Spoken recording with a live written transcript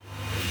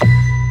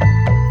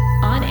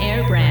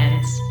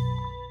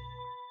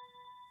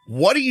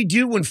What do you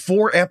do when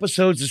 4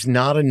 episodes is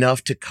not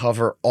enough to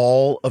cover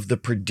all of the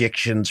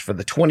predictions for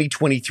the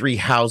 2023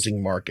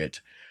 housing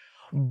market?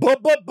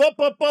 Bonus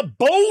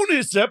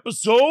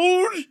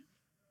episode!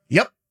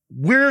 Yep,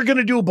 we're going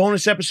to do a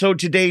bonus episode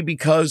today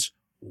because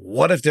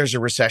what if there's a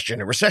recession?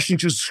 A recession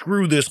to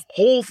screw this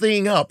whole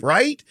thing up,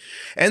 right?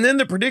 And then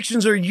the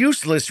predictions are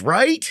useless,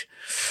 right?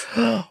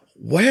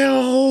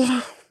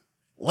 Well,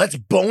 let's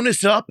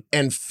bonus up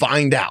and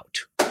find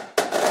out.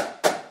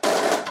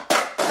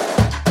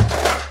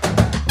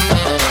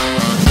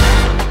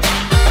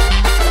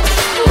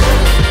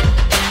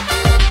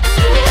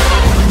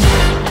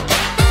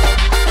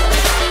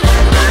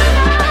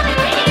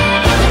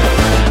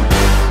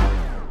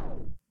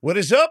 What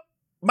is up,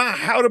 my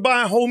How to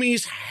Buy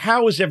homies?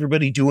 How is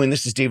everybody doing?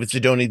 This is David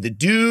Sidoni, the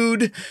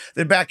dude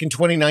that back in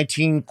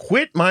 2019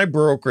 quit my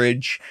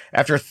brokerage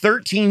after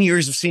 13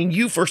 years of seeing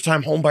you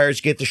first-time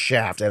homebuyers get the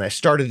shaft. And I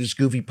started this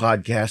goofy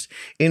podcast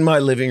in my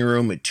living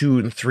room at 2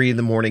 and 3 in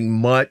the morning,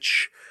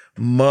 much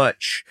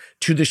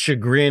to the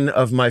chagrin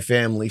of my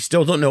family.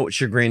 Still don't know what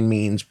chagrin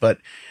means, but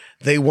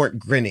they weren't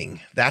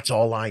grinning. That's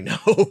all I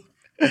know.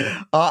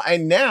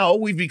 And now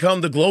we've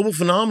become the global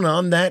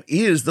phenomenon that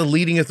is the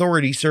leading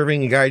authority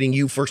serving and guiding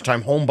you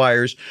first-time home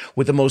buyers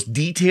with the most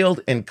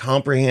detailed and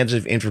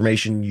comprehensive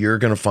information you're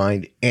going to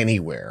find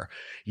anywhere.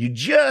 You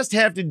just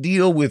have to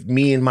deal with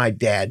me and my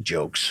dad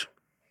jokes.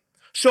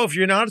 So if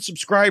you're not a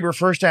subscriber,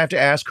 first I have to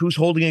ask who's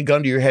holding a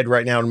gun to your head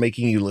right now and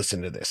making you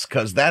listen to this,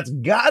 because that's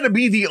got to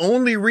be the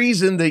only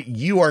reason that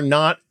you are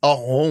not a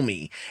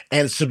homie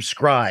and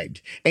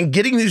subscribed and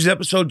getting these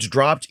episodes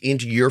dropped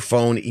into your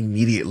phone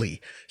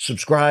immediately.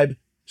 Subscribe.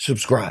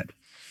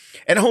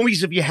 And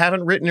homies, if you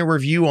haven't written a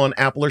review on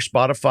Apple or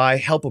Spotify,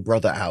 help a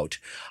brother out.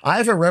 I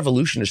have a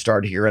revolution to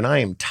start here, and I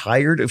am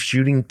tired of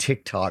shooting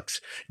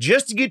TikToks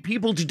just to get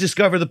people to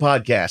discover the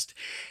podcast.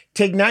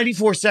 Take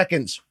 94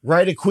 seconds,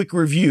 write a quick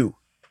review.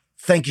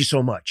 Thank you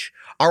so much.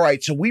 All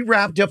right, so we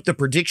wrapped up the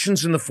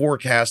predictions and the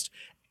forecast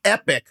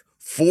epic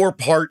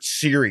 4-part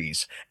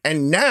series.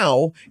 And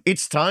now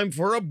it's time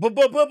for a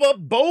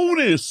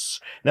bonus.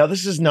 Now,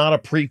 this is not a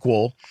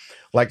prequel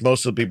like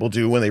most of the people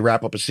do when they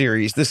wrap up a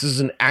series. This is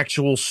an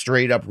actual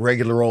straight up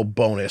regular old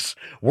bonus.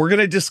 We're going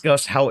to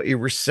discuss how a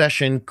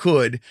recession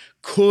could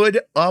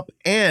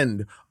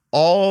upend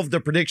all of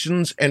the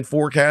predictions and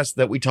forecasts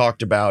that we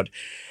talked about.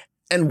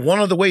 And one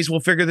of the ways we'll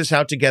figure this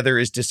out together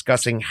is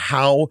discussing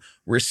how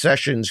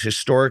recessions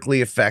historically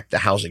affect the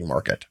housing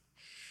market.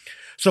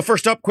 So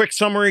first up, quick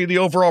summary of the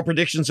overall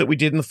predictions that we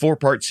did in the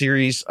 4-part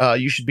series.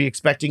 You should be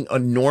expecting a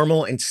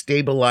normal and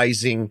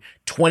stabilizing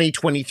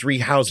 2023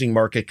 housing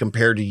market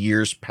compared to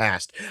years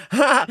past.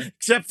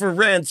 Except for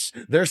rents,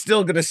 they're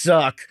still going to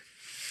suck.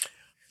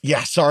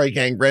 Yeah, sorry,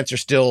 gang. Rents are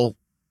still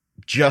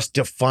just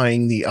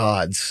defying the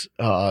odds.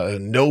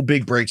 No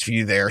big breaks for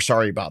you there.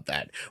 Sorry about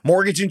that.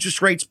 Mortgage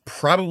interest rates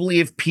probably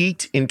have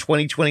peaked in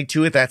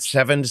 2022 at that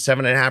 7 to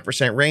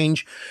 7.5%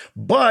 range,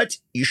 but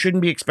you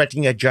shouldn't be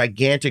expecting a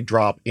gigantic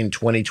drop in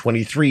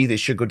 2023. They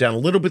should go down a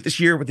little bit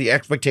this year with the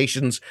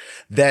expectations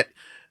that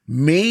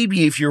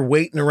maybe if you're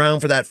waiting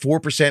around for that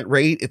 4%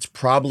 rate, it's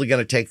probably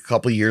going to take a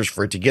couple of years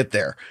for it to get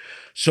there.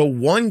 So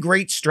one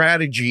great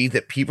strategy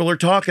that people are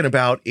talking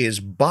about is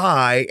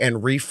buy and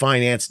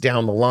refinance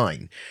down the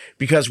line,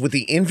 because with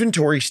the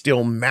inventory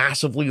still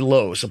massively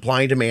low,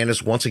 supply and demand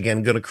is once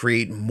again going to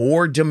create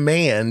more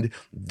demand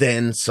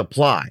than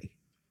supply.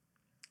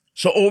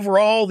 So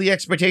overall, the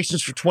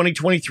expectations for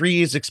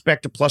 2023 is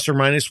expect a plus or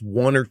minus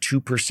 1 or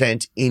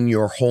 2% in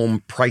your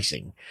home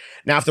pricing.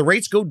 Now, if the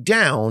rates go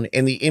down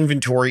and the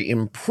inventory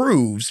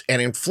improves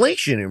and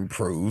inflation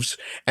improves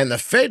and the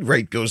Fed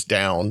rate goes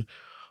down,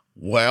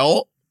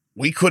 well,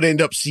 we could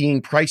end up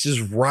seeing prices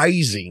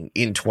rising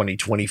in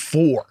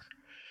 2024.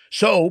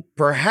 So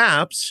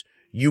perhaps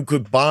you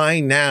could buy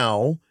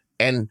now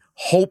and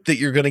hope that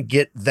you're going to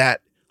get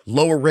that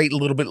lower rate a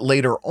little bit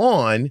later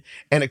on.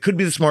 And it could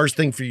be the smartest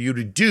thing for you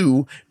to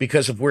do,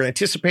 because if we're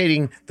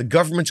anticipating the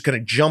government's going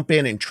to jump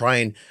in and try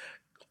and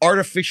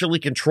artificially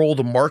control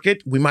the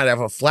market, we might have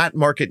a flat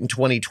market in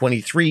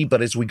 2023.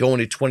 But as we go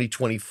into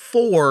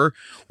 2024,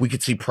 we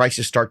could see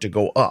prices start to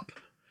go up.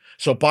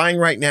 So buying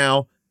right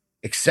now,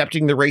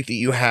 accepting the rate that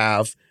you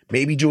have,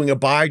 maybe doing a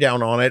buy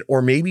down on it,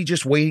 or maybe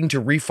just waiting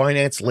to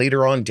refinance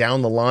later on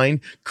down the line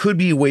could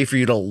be a way for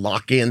you to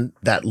lock in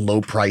that low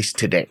price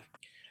today.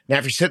 Now,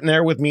 if you're sitting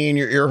there with me in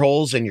your ear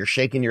holes and you're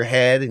shaking your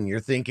head and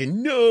you're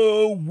thinking,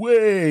 no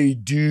way,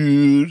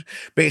 dude,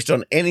 based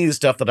on any of the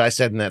stuff that I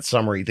said in that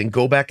summary, then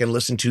go back and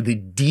listen to the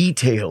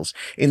details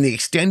in the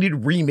extended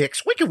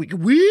remix,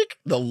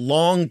 the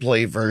long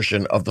play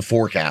version of the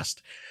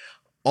forecast.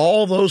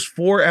 All those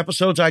 4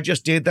 episodes I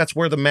just did, that's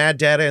where the mad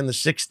data and the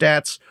 6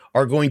 stats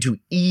are going to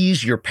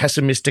ease your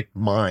pessimistic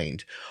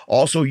mind.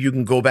 Also, you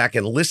can go back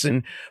and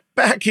listen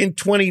back in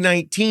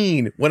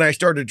 2019 when I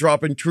started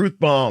dropping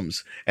truth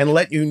bombs and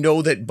let you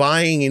know that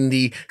buying in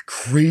the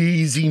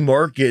crazy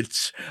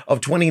markets of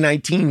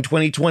 2019,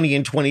 2020,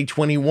 and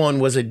 2021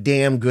 was a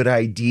damn good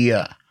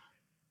idea.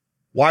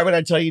 Why would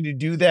I tell you to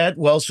do that?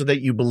 Well, so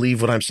that you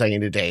believe what I'm saying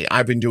today.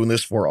 I've been doing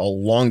this for a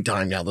long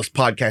time now. This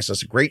podcast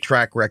has a great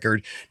track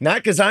record, not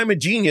because I'm a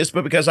genius,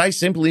 but because I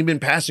simply been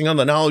passing on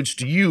the knowledge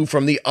to you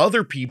from the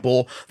other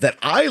people that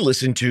I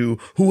listen to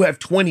who have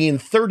 20 and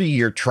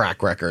 30-year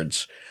track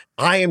records.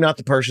 I am not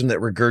the person that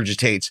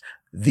regurgitates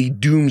the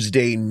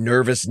doomsday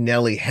nervous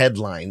Nelly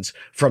headlines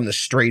from the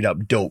straight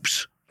up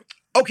dopes.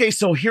 Okay,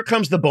 so here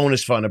comes the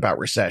bonus fun about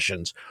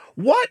recessions.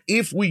 What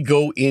if we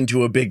go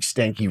into a big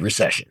stanky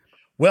recession?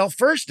 Well,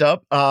 first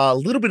up, a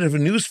little bit of a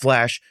news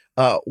flash.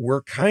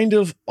 We're kind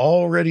of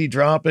already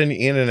dropping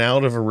in and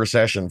out of a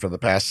recession for the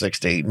past 6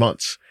 to 8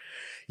 months.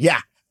 Yeah,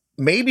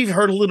 maybe you've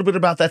heard a little bit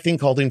about that thing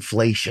called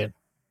inflation.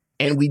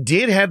 And we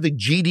did have the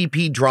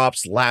GDP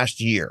drops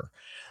last year.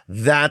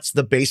 That's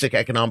the basic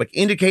economic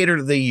indicator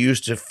that they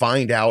use to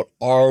find out,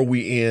 are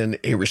we in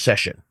a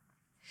recession?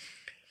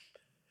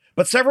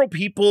 But several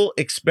people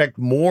expect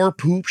more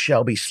poop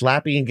shall be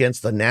slapping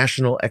against the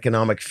national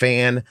economic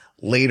fan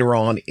later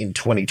on in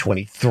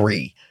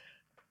 2023.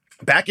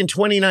 Back in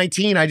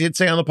 2019, I did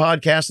say on the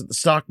podcast that the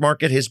stock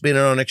market has been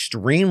on an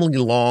extremely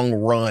long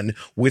run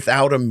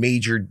without a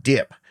major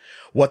dip,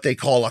 what they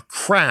call a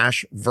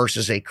crash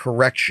versus a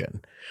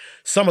correction.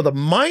 Some of the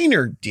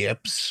minor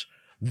dips,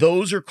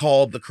 those are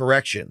called the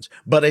corrections,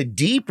 but a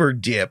deeper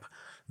dip,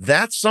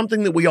 that's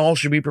something that we all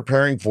should be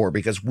preparing for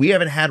because we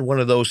haven't had one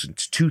of those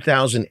since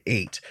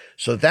 2008.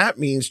 So that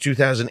means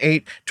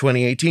 2008,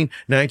 2018,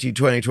 19,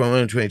 20,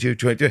 21, 22,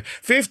 23,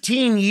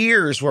 15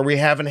 years where we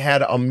haven't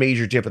had a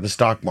major dip in the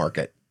stock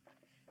market.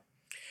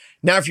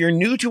 Now, if you're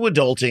new to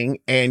adulting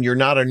and you're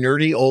not a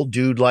nerdy old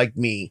dude like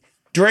me,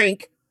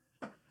 drink.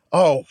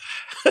 Oh,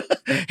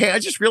 hey, I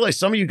just realized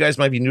some of you guys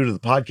might be new to the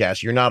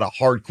podcast. You're not a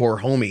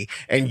hardcore homie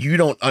and you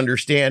don't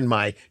understand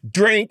my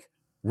drink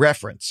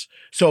reference.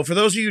 So for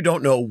those of you who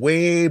don't know,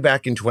 way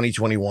back in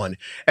 2021,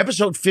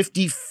 episode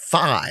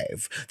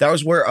 55, that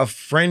was where a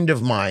friend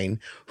of mine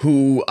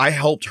who I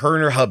helped her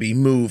and her hubby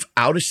move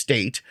out of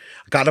state,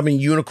 got them a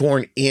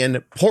unicorn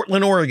in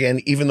Portland, Oregon,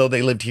 even though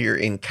they lived here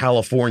in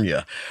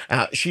California.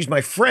 She's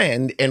my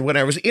friend. And when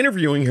I was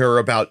interviewing her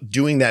about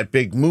doing that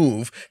big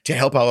move to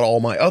help out all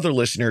my other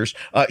listeners,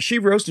 she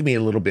roasted me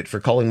a little bit for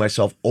calling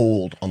myself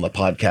old on the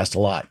podcast a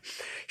lot.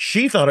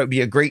 She thought it would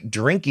be a great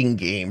drinking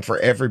game for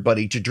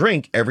everybody to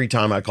drink every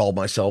time I called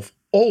myself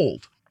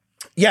old.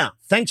 Yeah,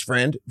 thanks,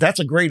 friend. That's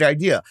a great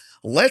idea.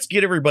 Let's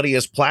get everybody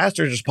as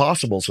plastered as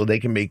possible so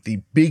they can make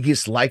the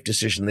biggest life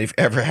decision they've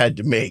ever had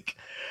to make.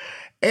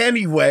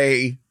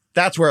 Anyway,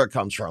 that's where it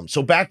comes from.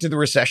 So back to the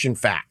recession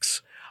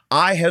facts.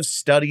 I have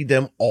studied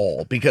them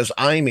all because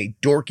I'm a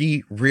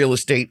dorky real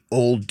estate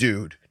old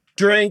dude.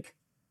 Drink.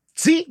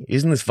 See,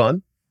 isn't this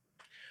fun?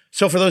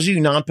 So for those of you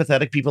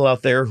non-pathetic people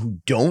out there who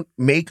don't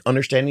make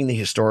understanding the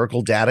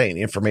historical data and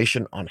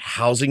information on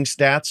housing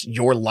stats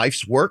your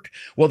life's work,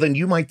 well, then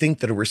you might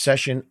think that a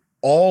recession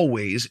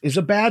always is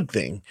a bad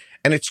thing,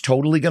 and it's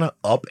totally going to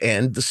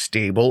upend the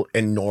stable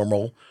and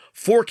normal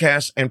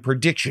forecasts and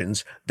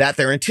predictions that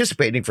they're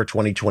anticipating for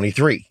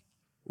 2023.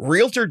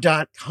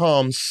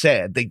 Realtor.com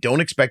said they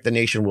don't expect the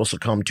nation will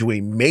succumb to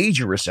a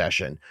major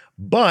recession,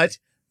 but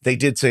they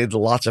did say that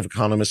lots of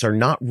economists are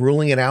not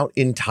ruling it out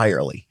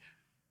entirely.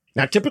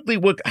 Now, typically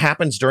what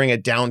happens during a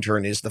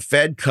downturn is the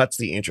Fed cuts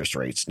the interest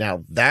rates.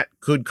 Now, that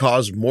could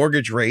cause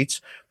mortgage rates,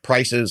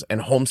 prices,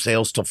 and home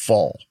sales to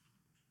fall.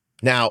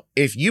 Now,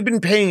 if you've been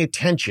paying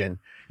attention,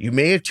 you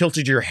may have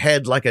tilted your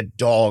head like a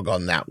dog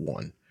on that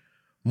one.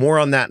 More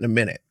on that in a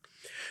minute.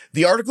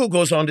 The article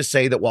goes on to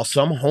say that while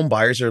some home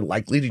buyers are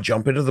likely to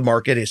jump into the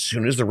market as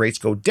soon as the rates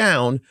go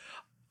down,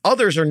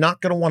 others are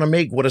not going to want to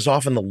make what is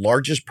often the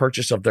largest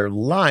purchase of their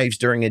lives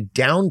during a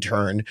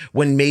downturn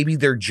when maybe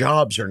their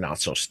jobs are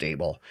not so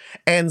stable.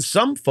 And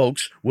some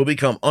folks will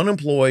become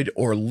unemployed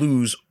or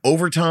lose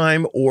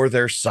overtime or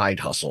their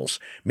side hustles,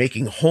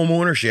 making home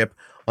ownership,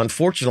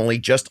 unfortunately,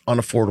 just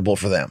unaffordable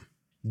for them.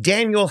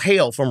 Daniel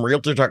Hale from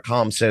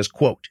Realtor.com says,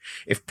 quote,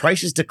 if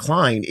prices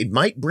decline, it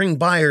might bring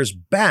buyers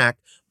back,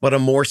 but a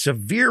more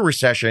severe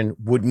recession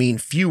would mean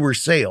fewer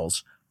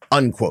sales,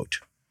 unquote.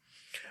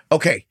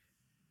 Okay.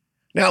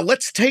 Now,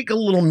 let's take a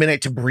little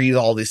minute to breathe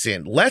all this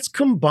in. Let's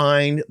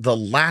combine the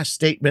last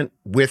statement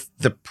with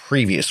the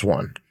previous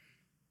one.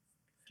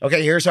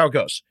 Okay, here's how it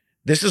goes.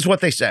 This is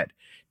what they said.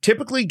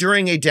 Typically,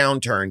 during a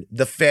downturn,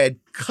 the Fed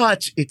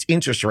cuts its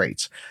interest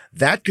rates.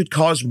 That could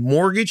cause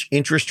mortgage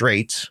interest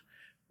rates,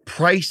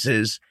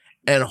 prices,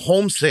 and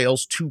home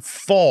sales to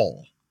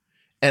fall.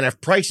 And if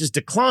prices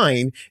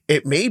decline,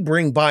 it may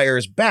bring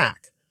buyers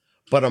back.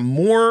 But a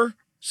more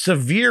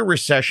severe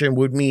recession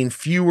would mean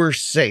fewer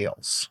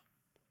sales.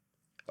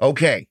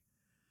 Okay,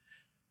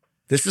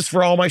 this is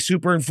for all my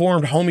super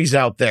informed homies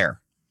out there.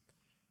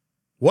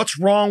 What's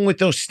wrong with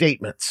those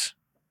statements?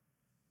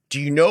 Do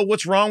you know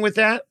what's wrong with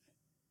that?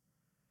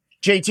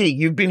 JT,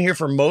 you've been here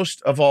for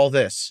most of all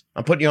this.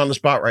 I'm putting you on the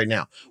spot right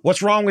now.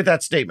 What's wrong with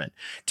that statement?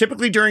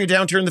 Typically during a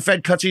downturn, the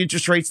Fed cuts the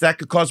interest rates. That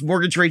could cause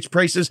mortgage rates,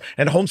 prices,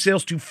 and home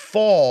sales to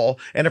fall.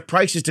 And if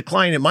prices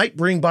decline, it might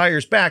bring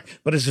buyers back.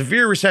 But a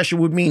severe recession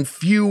would mean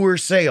fewer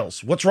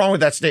sales. What's wrong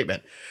with that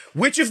statement?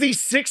 Which of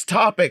these 6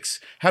 topics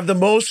have the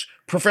most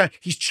profound?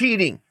 He's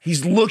cheating.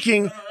 He's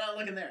looking. No, not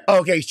looking there.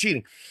 Okay, he's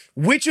cheating.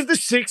 Which of the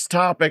 6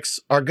 topics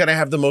are going to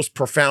have the most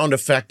profound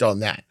effect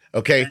on that?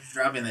 Okay. That's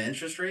dropping the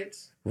interest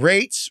rates?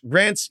 Rates,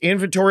 rents,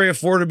 inventory,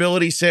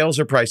 affordability, sales,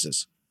 or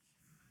prices?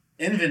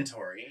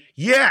 Inventory.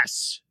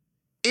 Yes.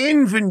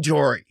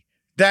 Inventory.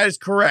 That is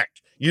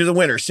correct. You're the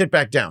winner. Sit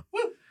back down.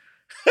 Woo.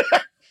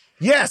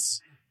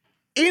 Yes.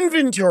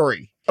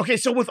 Inventory. Okay,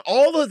 so with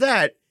all of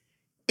that,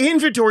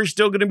 inventory is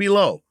still going to be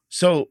low.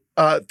 So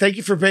thank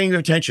you for paying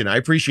attention. I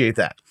appreciate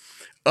that.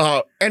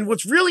 And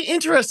what's really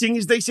interesting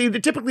is they say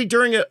that typically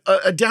during a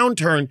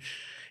downturn,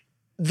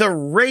 the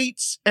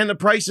rates and the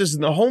prices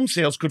and the home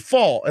sales could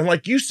fall. And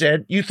like you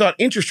said, you thought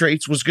interest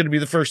rates was going to be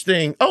the first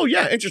thing. Oh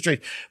yeah, interest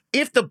rates.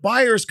 If the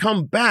buyers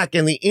come back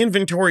and the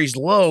inventory's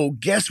low,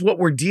 guess what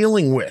we're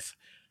dealing with?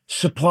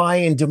 Supply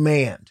and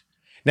demand.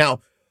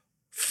 Now,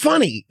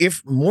 funny,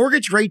 if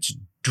mortgage rates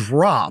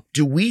drop,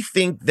 do we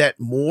think that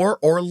more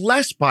or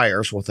less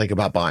buyers will think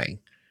about buying?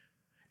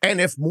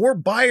 And if more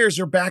buyers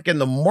are back in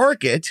the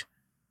market,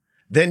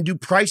 then do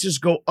prices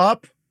go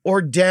up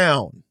or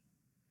down?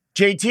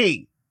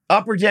 JT,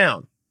 up or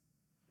down?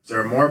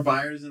 There are more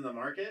buyers in the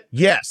market?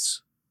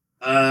 Yes.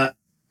 Up.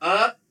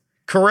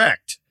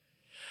 Correct.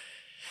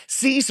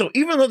 See, so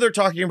even though they're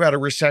talking about a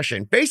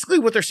recession, basically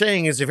what they're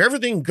saying is if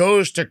everything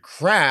goes to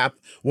crap,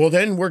 well,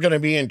 then we're going to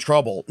be in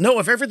trouble. No,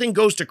 if everything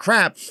goes to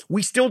crap,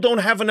 we still don't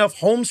have enough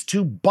homes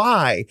to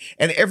buy.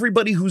 And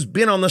everybody who's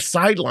been on the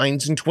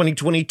sidelines in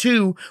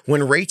 2022,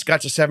 when rates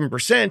got to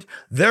 7%,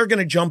 they're going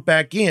to jump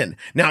back in.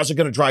 Now, is it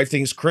going to drive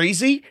things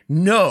crazy?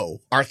 No.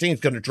 Are things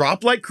going to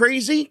drop like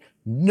crazy?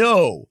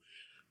 No.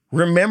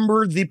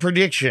 Remember the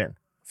prediction,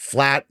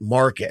 flat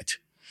market.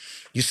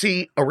 You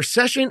see, a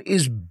recession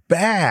is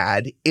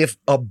bad if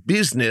a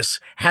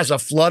business has a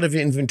flood of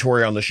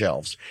inventory on the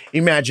shelves.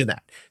 Imagine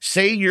that.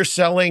 Say you're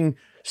selling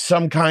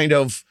some kind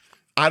of,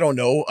 I don't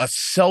know, a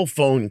cell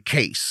phone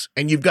case,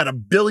 and you've got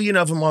 1 billion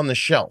of them on the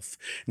shelf.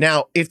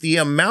 Now, if the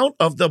amount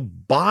of the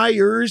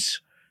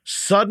buyers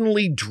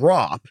suddenly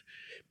drop,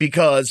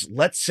 because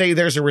let's say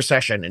there's a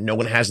recession and no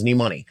one has any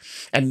money,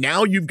 and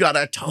now you've got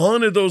a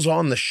ton of those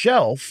on the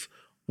shelf,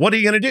 what are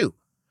you going to do?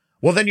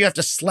 Well, then you have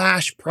to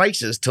slash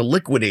prices to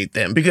liquidate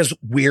them because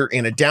we're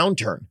in a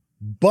downturn.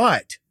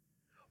 But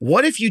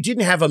what if you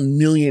didn't have 1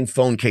 million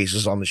phone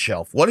cases on the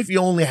shelf? What if you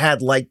only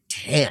had like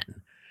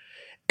 10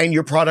 and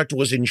your product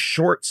was in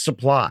short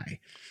supply,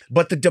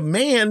 but the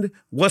demand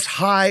was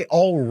high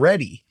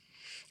already?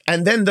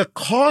 And then the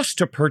cost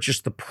to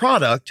purchase the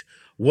product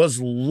was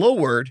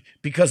lowered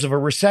because of a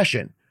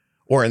recession,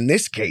 or in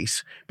this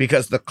case,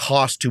 because the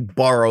cost to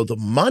borrow the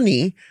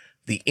money,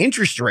 the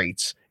interest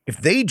rates, if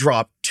they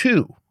drop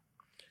too.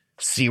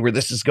 See where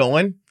this is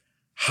going?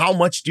 How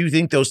much do you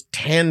think those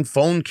 10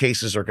 phone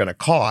cases are going to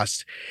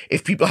cost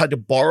if people had to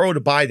borrow to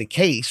buy the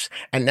case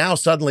and now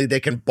suddenly they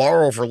can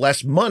borrow for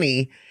less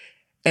money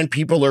and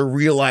people are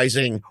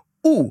realizing,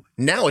 ooh,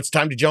 now it's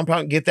time to jump out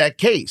and get that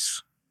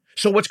case.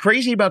 So what's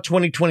crazy about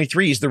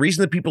 2023 is the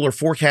reason that people are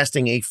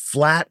forecasting a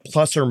flat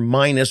plus or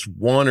minus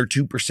 1 or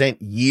 2%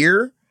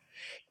 year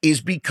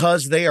is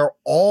because they are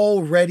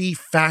already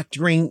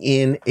factoring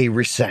in a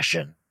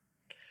recession.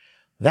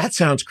 That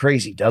sounds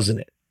crazy, doesn't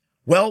it?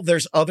 Well,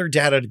 there's other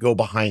data to go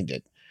behind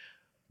it.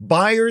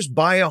 Buyers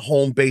buy a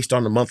home based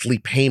on a monthly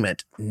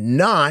payment,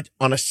 not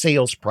on a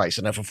sales price.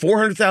 And if a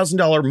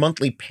 $400,000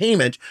 monthly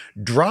payment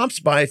drops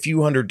by a few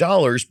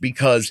 $100s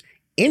because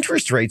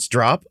interest rates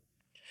drop,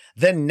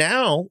 then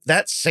now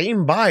that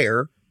same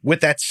buyer with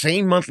that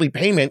same monthly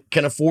payment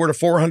can afford a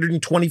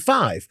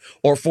 $425,000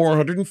 or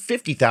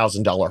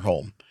 $450,000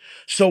 home.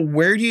 So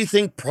where do you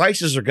think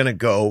prices are going to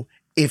go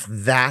if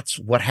that's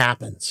what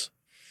happens?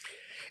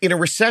 In a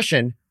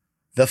recession,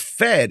 the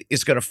Fed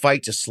is going to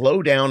fight to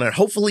slow down and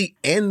hopefully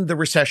end the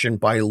recession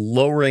by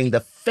lowering the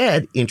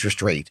Fed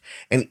interest rate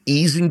and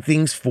easing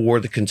things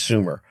for the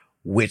consumer,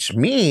 which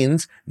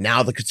means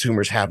now the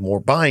consumers have more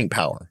buying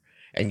power.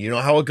 And you know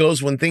how it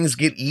goes when things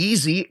get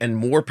easy and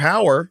more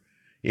power.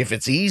 If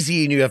it's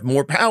easy and you have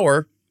more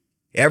power,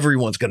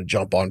 everyone's going to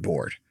jump on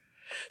board.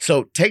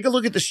 So take a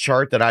look at this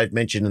chart that I've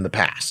mentioned in the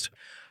past.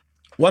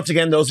 Once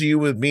again, those of you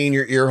with me in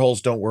your ear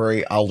holes, don't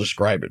worry, I'll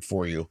describe it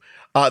for you.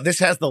 This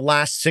has the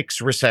last 6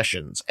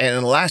 recessions. And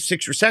in the last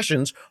 6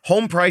 recessions,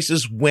 home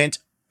prices went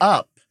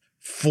up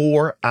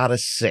 4 out of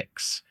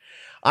 6.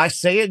 I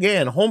say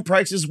again, home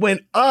prices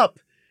went up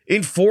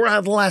in 4 out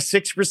of the last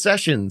 6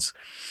 recessions.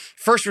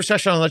 First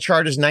recession on the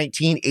chart is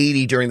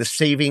 1980 during the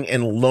saving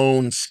and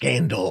loan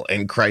scandal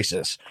and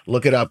crisis.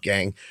 Look it up,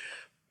 gang.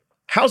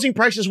 Housing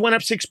prices went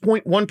up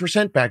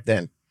 6.1% back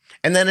then.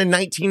 And then in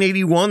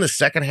 1981, the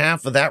second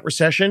half of that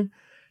recession,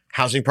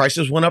 housing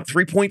prices went up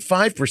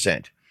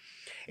 3.5%.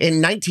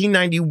 In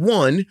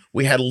 1991,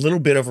 we had a little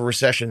bit of a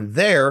recession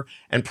there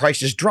and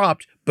prices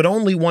dropped, but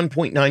only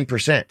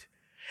 1.9%.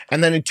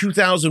 And then in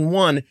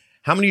 2001,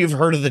 how many of you have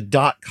heard of the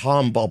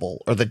dot-com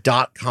bubble or the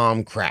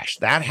dot-com crash?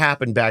 That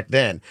happened back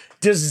then.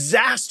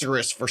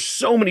 Disastrous for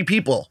so many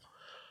people.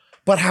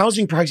 But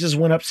housing prices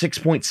went up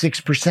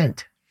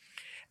 6.6%.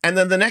 And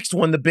then the next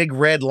one, the big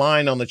red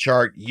line on the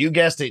chart, you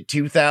guessed it,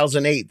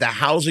 2008, the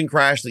housing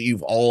crash that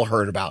you've all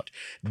heard about,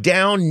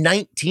 down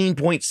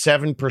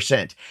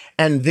 19.7%.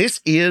 And this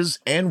is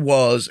and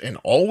was and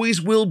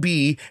always will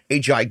be a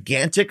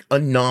gigantic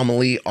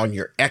anomaly on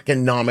your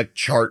economic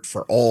chart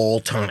for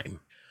all time.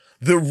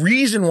 The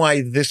reason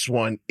why this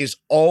one is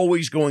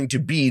always going to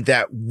be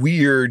that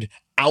weird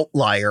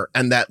outlier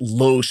and that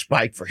low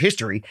spike for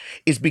history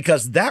is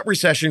because that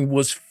recession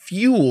was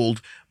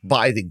fueled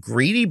by the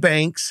greedy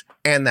banks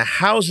and the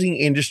housing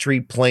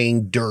industry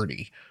playing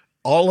dirty.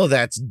 All of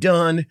that's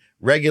done.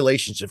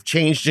 Regulations have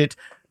changed it.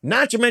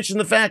 Not to mention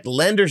the fact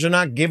lenders are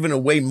not giving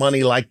away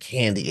money like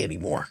candy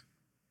anymore.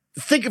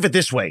 Think of it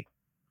this way.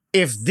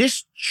 If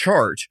this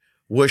chart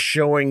was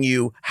showing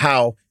you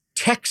how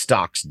tech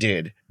stocks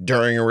did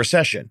during a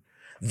recession,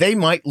 they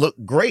might look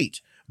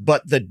great,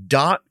 but the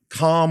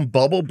dot-com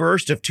bubble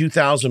burst of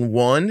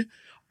 2001,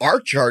 our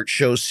chart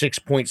shows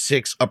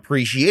 6.6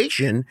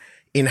 appreciation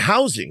in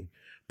housing.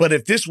 But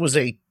if this was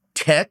a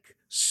tech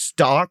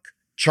stock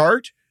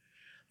chart,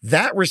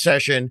 that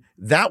recession,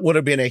 that would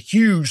have been a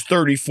huge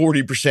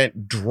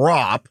 30-40%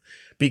 drop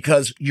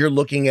because you're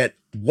looking at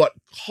what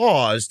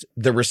caused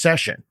the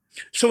recession.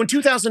 So in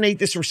 2008,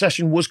 this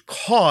recession was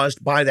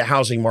caused by the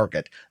housing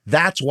market.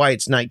 That's why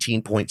it's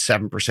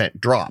 19.7%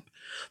 drop.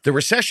 The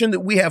recession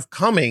that we have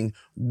coming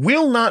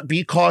will not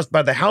be caused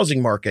by the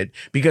housing market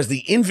because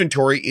the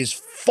inventory is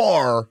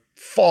far,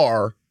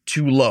 far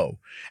too low.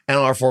 And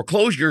our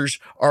foreclosures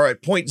are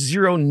at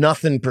 0.0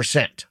 nothing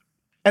percent.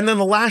 And then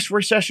the last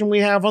recession we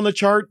have on the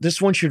chart,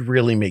 this one should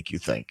really make you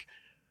think.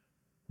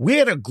 We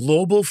had a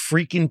global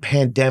freaking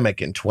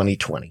pandemic in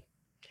 2020.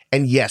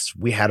 And yes,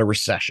 we had a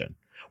recession.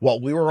 While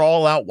we were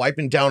all out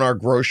wiping down our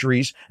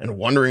groceries and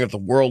wondering if the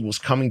world was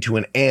coming to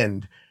an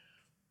end,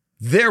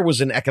 there was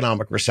an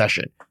economic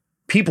recession.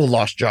 People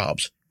lost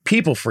jobs.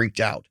 People freaked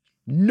out.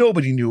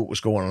 Nobody knew what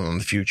was going on in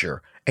the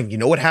future. And you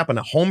know what happened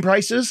to home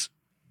prices?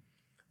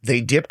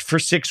 They dipped for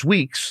 6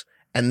 weeks,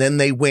 and then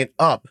they went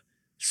up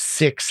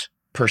 6%.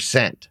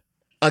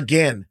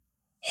 Again,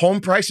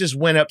 home prices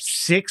went up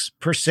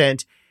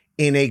 6%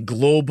 in a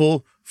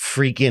global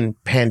freaking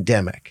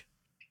pandemic.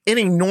 In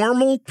a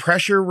normal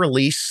pressure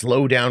release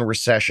slowdown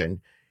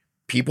recession,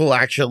 people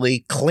actually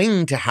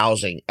cling to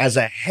housing as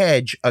a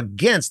hedge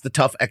against the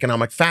tough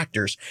economic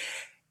factors.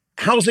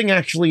 Housing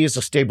actually is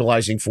a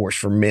stabilizing force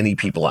for many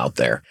people out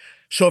there.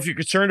 So if you're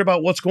concerned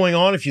about what's going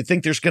on, if you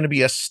think there's going to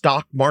be a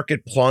stock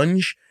market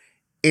plunge,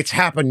 it's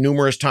happened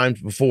numerous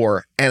times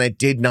before, and it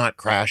did not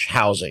crash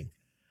housing.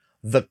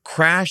 The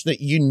crash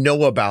that you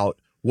know about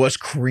was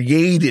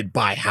created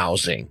by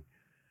housing.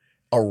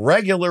 A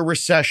regular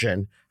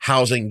recession,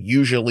 housing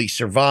usually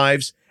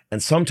survives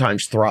and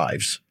sometimes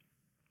thrives.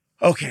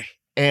 Okay,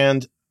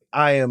 and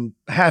I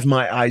have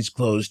my eyes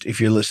closed. If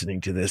you're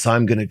listening to this,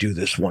 I'm going to do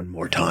this one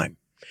more time.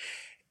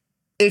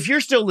 If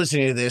you're still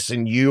listening to this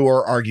and you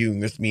are arguing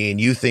with me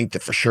and you think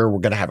that for sure we're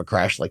going to have a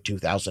crash like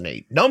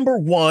 2008, number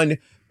one,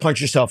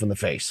 punch yourself in the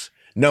face.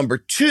 Number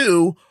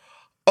two,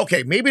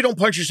 okay, maybe don't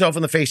punch yourself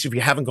in the face if you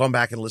haven't gone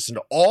back and listened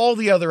to all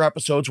the other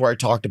episodes where I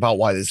talked about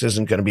why this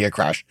isn't going to be a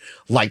crash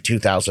like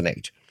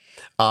 2008.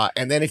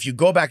 And then if you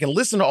go back and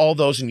listen to all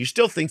those and you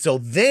still think so,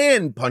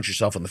 then punch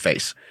yourself in the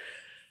face.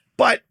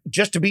 But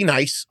just to be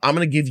nice, I'm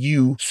going to give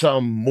you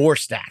some more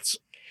stats.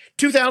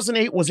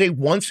 2008 was a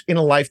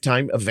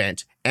once-in-a-lifetime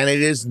event, and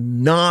it is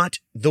not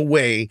the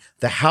way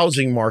the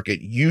housing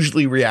market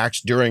usually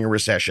reacts during a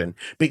recession,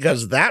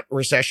 because that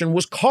recession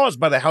was caused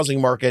by the housing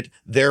market.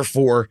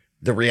 Therefore,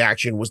 the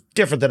reaction was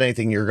different than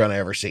anything you're going to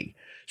ever see.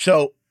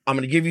 So I'm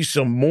going to give you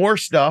some more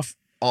stuff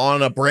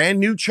on a brand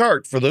new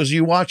chart for those of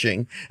you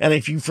watching. And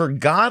if you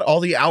forgot all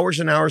the hours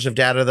and hours of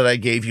data that I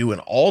gave you in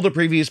all the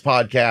previous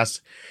podcasts,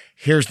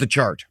 here's the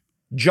chart.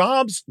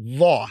 Jobs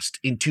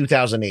lost in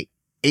 2008,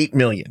 8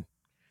 million.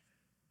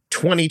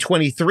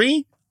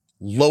 2023,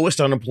 lowest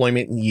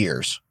unemployment in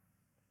years.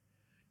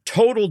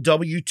 Total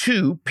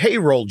W-2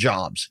 payroll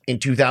jobs in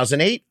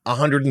 2008,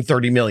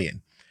 130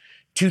 million.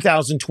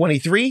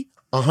 2023,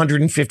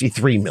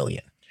 153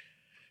 million.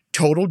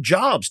 Total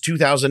jobs,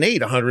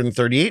 2008,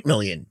 138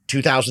 million.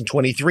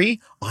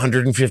 2023,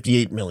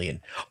 158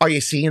 million. Are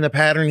you seeing the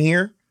pattern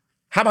here?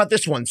 How about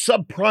this one?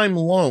 Subprime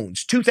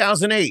loans,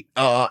 2008,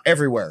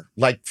 everywhere,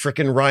 like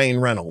frickin' Ryan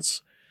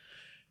Reynolds.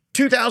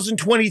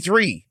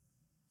 2023,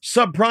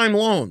 subprime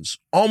loans,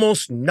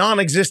 almost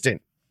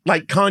non-existent,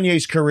 like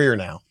Kanye's career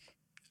now.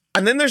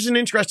 And then there's an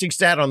interesting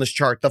stat on this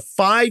chart, the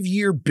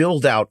 5-year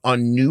build out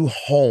on new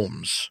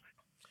homes.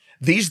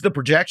 These are the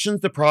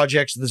projections, the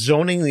projects, the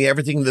zoning, the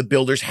everything the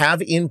builders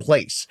have in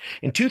place.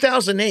 In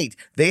 2008,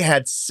 they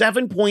had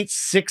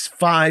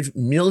 7.65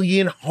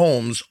 million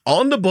homes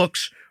on the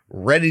books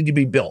ready to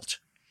be built.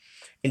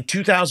 In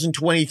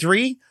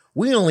 2023,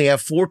 we only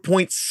have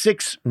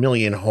 4.6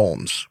 million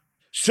homes.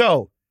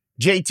 So,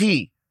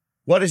 JT,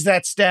 What is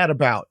that stat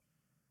about?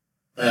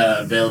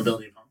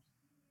 Availability of homes.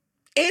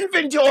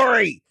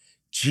 Inventory.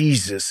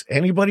 Jesus,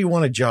 anybody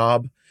want a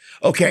job?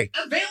 Okay,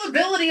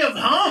 Availability of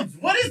homes.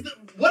 What is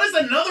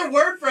another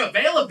word for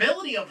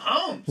availability of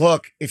homes?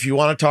 look, if you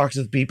want to talk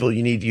to the people,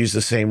 you need to use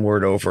the same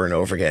word over and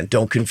over again.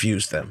 Don't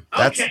confuse them.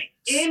 Okay,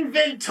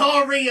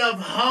 inventory of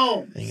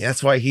homes.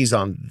 That's why he's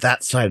on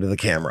that side of the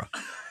camera.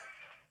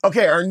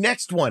 Okay, our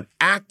next one,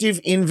 active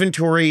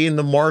inventory in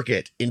the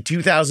market. In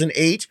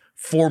 2008,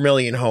 4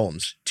 million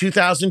homes.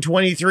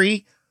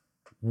 2023,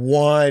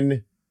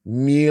 1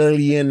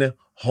 million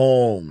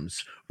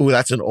homes. Ooh,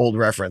 that's an old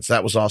reference.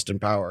 That was Austin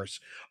Powers.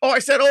 Oh, I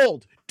said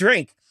old.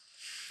 Drink.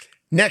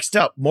 Next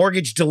up,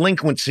 mortgage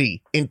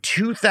delinquency. In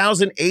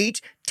 2008,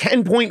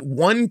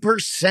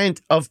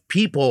 10.1% of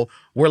people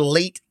were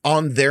late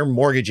on their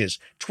mortgages.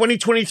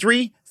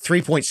 2023,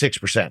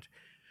 3.6%.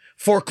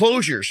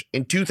 Foreclosures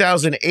in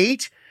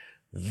 2008,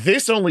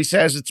 this only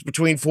says it's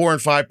between 4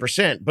 and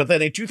 5%. But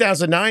then in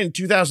 2009 and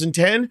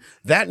 2010,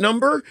 that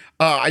number,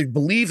 I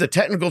believe the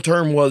technical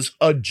term was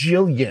a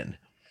jillion.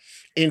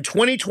 In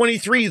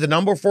 2023, the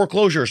number of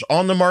foreclosures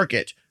on the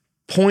market,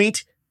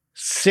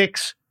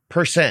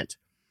 0.6%.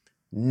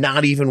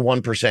 Not even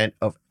 1%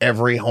 of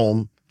every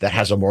home that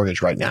has a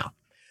mortgage right now.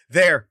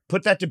 There,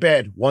 put that to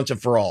bed once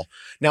and for all.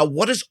 Now,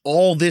 what does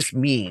all this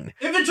mean?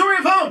 Inventory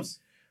of homes.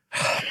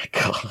 Oh my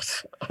God,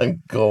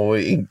 I'm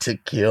going to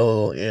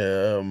kill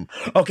him.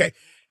 Okay,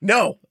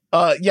 no.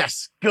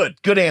 Yes,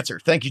 good answer.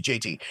 Thank you,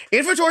 JT.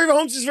 Inventory of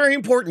homes is very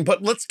important,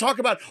 but let's talk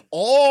about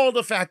all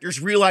the factors,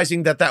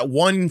 realizing that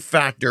one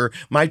factor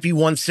might be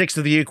 1/6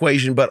 of the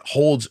equation, but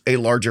holds a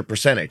larger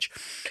percentage.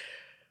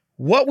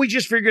 What we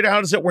just figured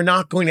out is that we're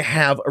not going to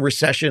have a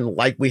recession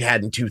like we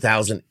had in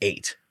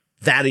 2008.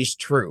 That is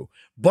true.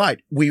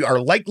 But we are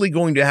likely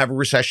going to have a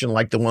recession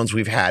like the ones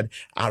we've had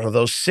out of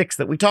those 6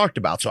 that we talked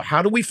about. So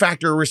how do we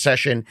factor a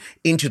recession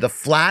into the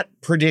flat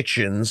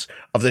predictions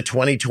of the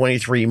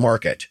 2023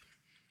 market?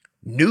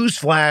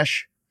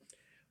 Newsflash,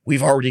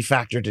 we've already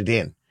factored it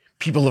in.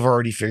 People have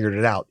already figured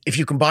it out. If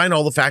you combine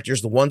all the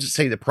factors, the ones that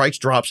say the price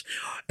drops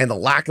and the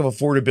lack of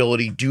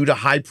affordability due to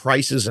high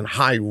prices and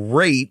high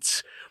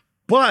rates,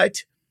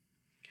 but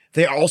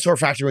they also are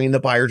factoring in the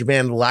buyer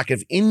demand, the lack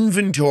of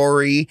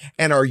inventory,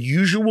 and our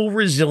usual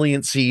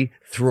resiliency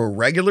through a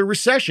regular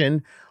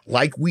recession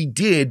like we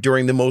did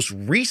during the most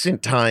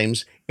recent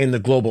times in the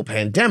global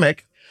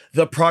pandemic.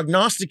 The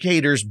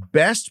prognosticators'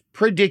 best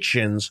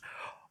predictions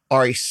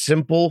are a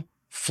simple,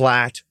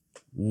 flat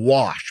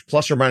wash,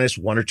 plus or minus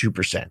 1 or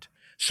 2%.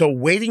 So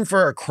waiting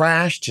for a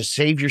crash to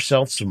save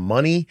yourself some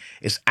money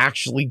is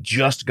actually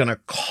just going to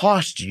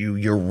cost you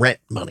your rent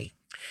money.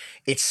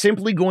 It's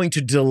simply going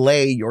to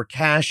delay your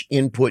cash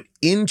input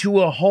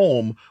into a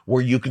home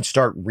where you can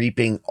start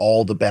reaping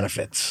all the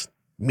benefits,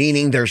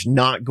 meaning there's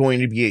not going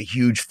to be a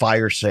huge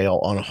fire sale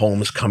on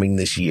homes coming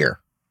this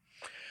year.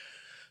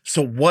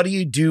 So what do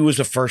you do as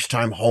a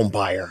first-time home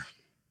buyer?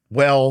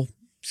 Well,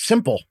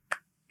 simple.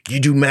 You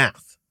do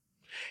math.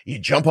 You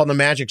jump on the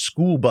magic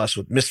school bus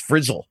with Miss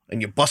Frizzle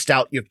and you bust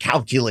out your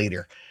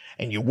calculator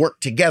and you work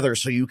together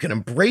so you can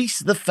embrace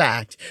the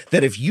fact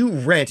that if you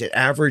rent at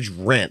average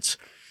rents,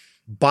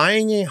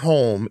 buying a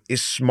home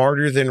is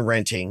smarter than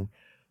renting,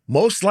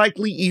 most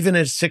likely even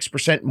at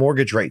 6%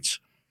 mortgage rates.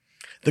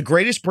 The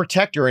greatest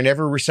protector in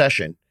every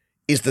recession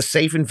is the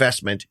safe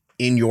investment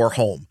in your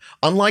home.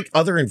 Unlike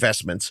other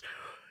investments,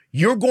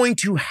 you're going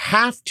to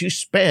have to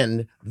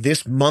spend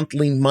this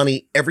monthly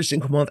money every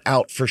single month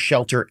out for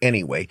shelter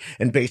anyway.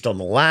 And based on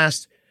the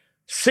last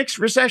 6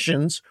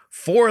 recessions,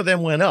 4 of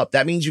them went up.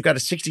 That means you've got a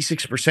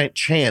 66%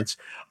 chance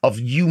of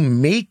you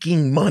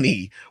making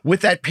money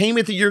with that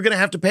payment that you're going to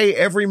have to pay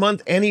every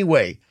month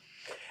anyway.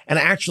 And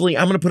actually,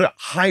 I'm going to put it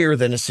higher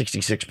than a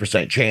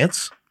 66%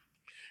 chance.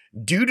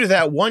 Due to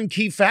that one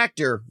key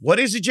factor, what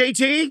is it,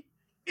 JT?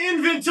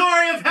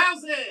 Inventory of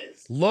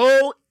houses.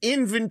 Low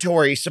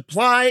inventory,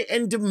 supply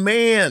and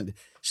demand,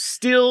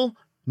 still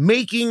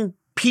making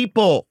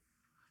people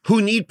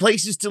who need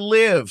places to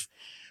live.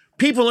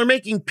 People are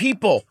making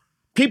people.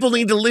 People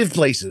need to live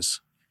places.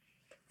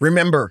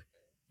 Remember,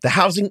 the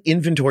housing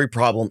inventory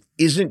problem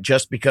isn't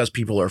just because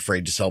people are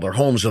afraid to sell their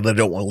homes or they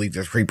don't want to leave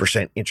their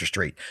 3% interest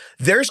rate.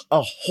 There's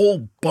a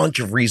whole bunch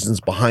of reasons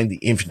behind the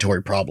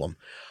inventory problem.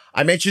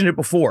 I mentioned it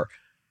before.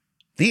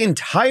 The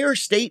entire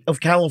state of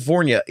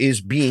California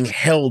is being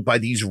held by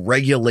these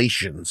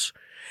regulations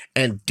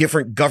and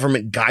different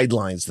government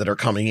guidelines that are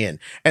coming in.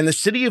 And the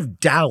city of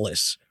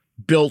Dallas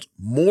built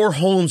more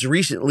homes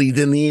recently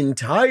than the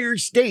entire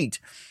state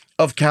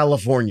of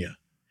California.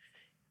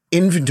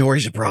 Inventory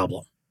is a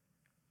problem.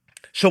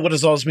 So what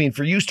does all this mean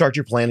for you? Start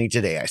your planning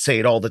today. I say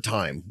it all the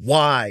time.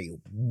 Why?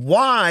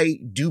 Why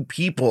do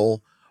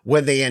people,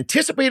 when they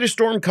anticipate a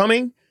storm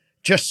coming,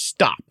 just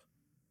stop?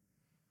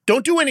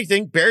 Don't do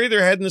anything. Bury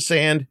their head in the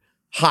sand.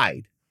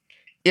 Hide.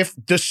 If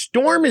the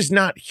storm is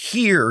not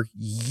here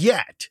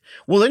yet,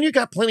 well, then you've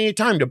got plenty of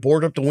time to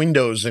board up the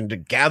windows and to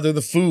gather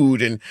the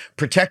food and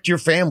protect your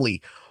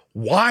family.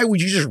 Why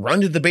would you just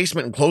run to the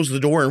basement and close the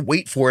door and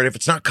wait for it if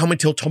it's not coming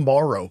till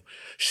tomorrow?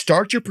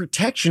 Start your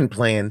protection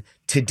plan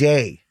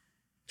today.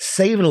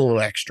 save a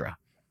little extra,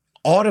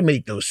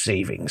 automate those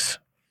savings.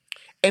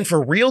 And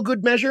for real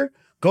good measure,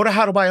 go to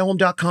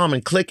howtobuyahome.com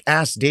and click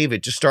Ask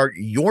David to start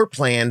your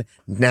plan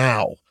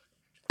now.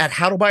 At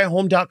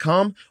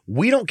howtobuyahome.com,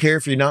 we don't care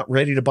if you're not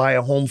ready to buy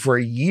a home for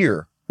a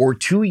year or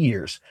 2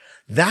 years.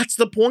 That's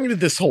the point of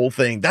this whole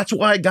thing. That's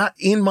why I got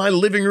in my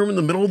living room in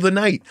the middle of the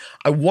night.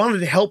 I wanted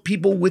to help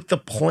people with the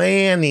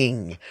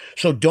planning.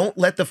 So don't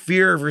let the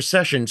fear of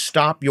recession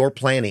stop your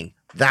planning.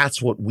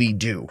 That's what we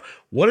do.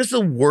 What is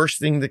the worst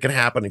thing that can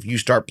happen if you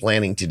start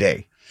planning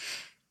today?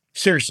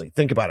 Seriously,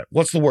 think about it.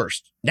 What's the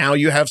worst? Now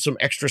you have some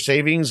extra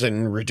savings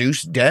and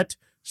reduced debt?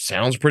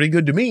 Sounds pretty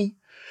good to me.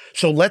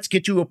 So let's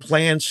get you a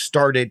plan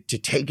started to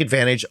take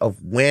advantage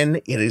of when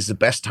it is the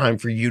best time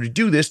for you to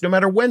do this, no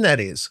matter when that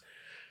is.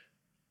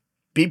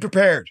 Be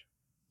prepared,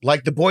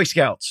 like the Boy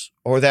Scouts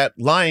or that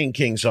Lion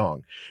King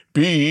song.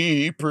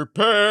 Be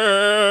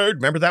prepared.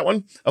 Remember that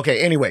one? Okay,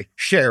 anyway,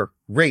 share,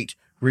 rate,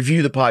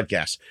 review the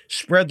podcast,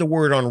 spread the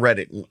word on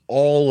Reddit and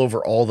all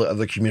over all the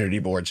other community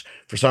boards.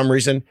 For some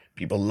reason,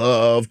 people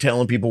love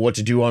telling people what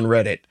to do on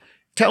Reddit.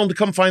 Tell them to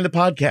come find the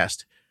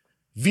podcast.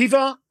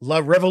 Viva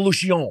la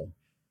révolution.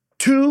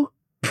 Tout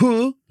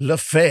pour le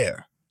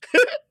faire.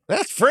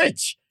 That's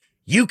French.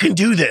 You can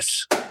do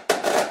this.